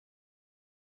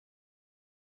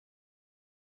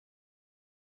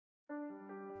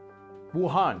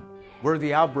Wuhan, where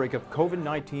the outbreak of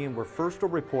COVID-19 were first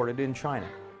reported in China,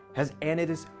 has ended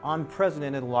its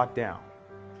unprecedented lockdown.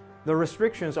 The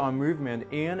restrictions on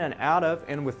movement in and out of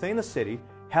and within the city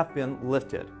have been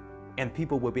lifted, and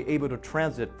people will be able to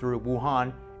transit through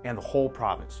Wuhan and the whole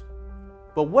province.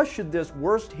 But what should this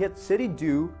worst-hit city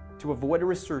do to avoid a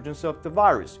resurgence of the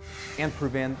virus and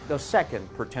prevent the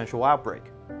second potential outbreak?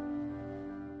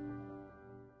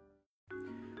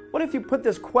 What if you put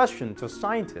this question to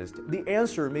scientists? The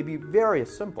answer may be very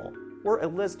simple, or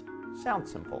at least sound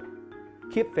simple.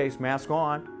 Keep face mask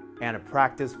on and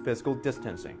practice physical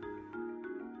distancing.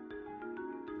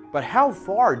 But how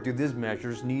far do these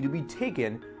measures need to be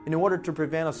taken in order to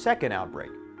prevent a second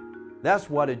outbreak? That's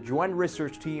what a joint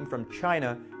research team from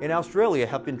China and Australia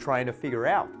have been trying to figure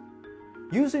out.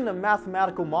 Using a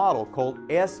mathematical model called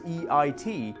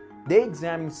SEIT, they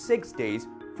examined 6 days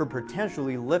for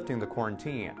potentially lifting the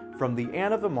quarantine from the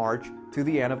end of March to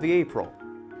the end of April.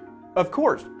 Of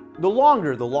course, the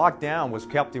longer the lockdown was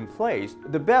kept in place,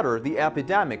 the better the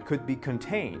epidemic could be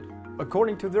contained.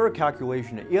 According to their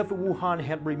calculation, if Wuhan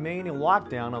had remained in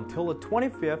lockdown until the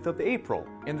 25th of April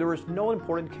and there was no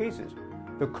important cases,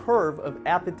 the curve of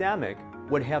epidemic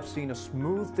would have seen a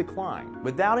smooth decline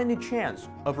without any chance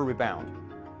of a rebound.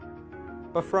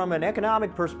 But from an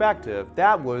economic perspective,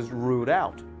 that was ruled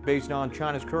out. Based on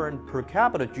China's current per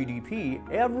capita GDP,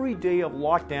 every day of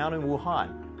lockdown in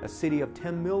Wuhan, a city of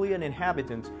 10 million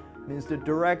inhabitants, means the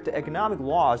direct economic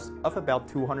loss of about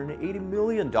 $280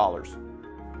 million.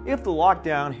 If the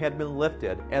lockdown had been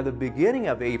lifted at the beginning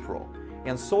of April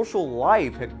and social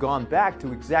life had gone back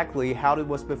to exactly how it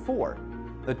was before,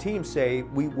 the team say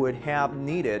we would have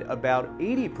needed about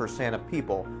 80% of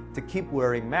people to keep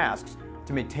wearing masks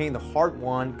to maintain the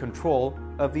hard-won control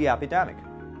of the epidemic.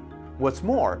 What's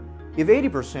more, if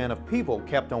 80% of people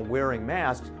kept on wearing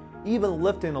masks, even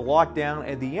lifting the lockdown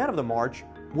at the end of March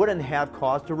wouldn't have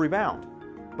caused a rebound.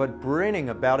 But bringing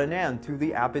about an end to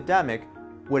the epidemic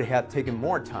would have taken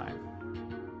more time.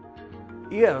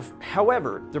 If,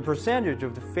 however, the percentage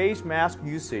of the face mask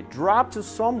usage dropped to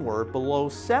somewhere below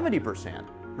 70%,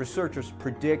 researchers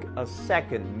predict a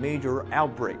second major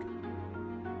outbreak.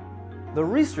 The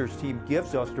research team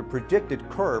gives us the predicted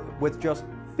curve with just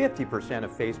 50%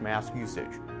 of face mask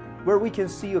usage, where we can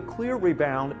see a clear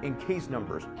rebound in case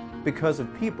numbers because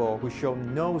of people who show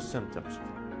no symptoms.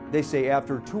 They say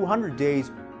after 200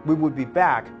 days, we would be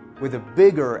back with a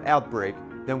bigger outbreak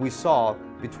than we saw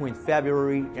between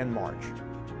February and March.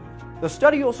 The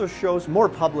study also shows more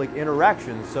public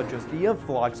interactions, such as the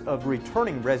influx of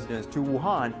returning residents to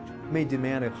Wuhan may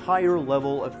demand a higher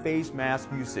level of face mask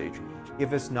usage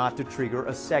if it's not to trigger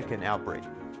a second outbreak.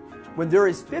 When there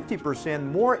is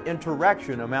 50% more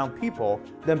interaction among people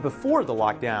than before the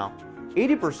lockdown,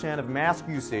 80% of mask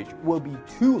usage will be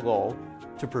too low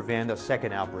to prevent a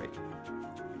second outbreak.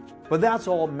 But that's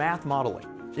all math modeling.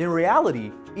 In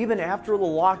reality, even after the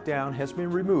lockdown has been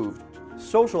removed,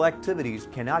 social activities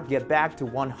cannot get back to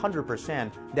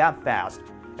 100% that fast,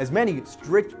 as many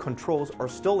strict controls are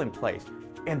still in place,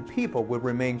 and people will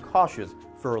remain cautious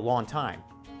for a long time.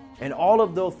 And all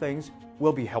of those things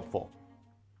will be helpful.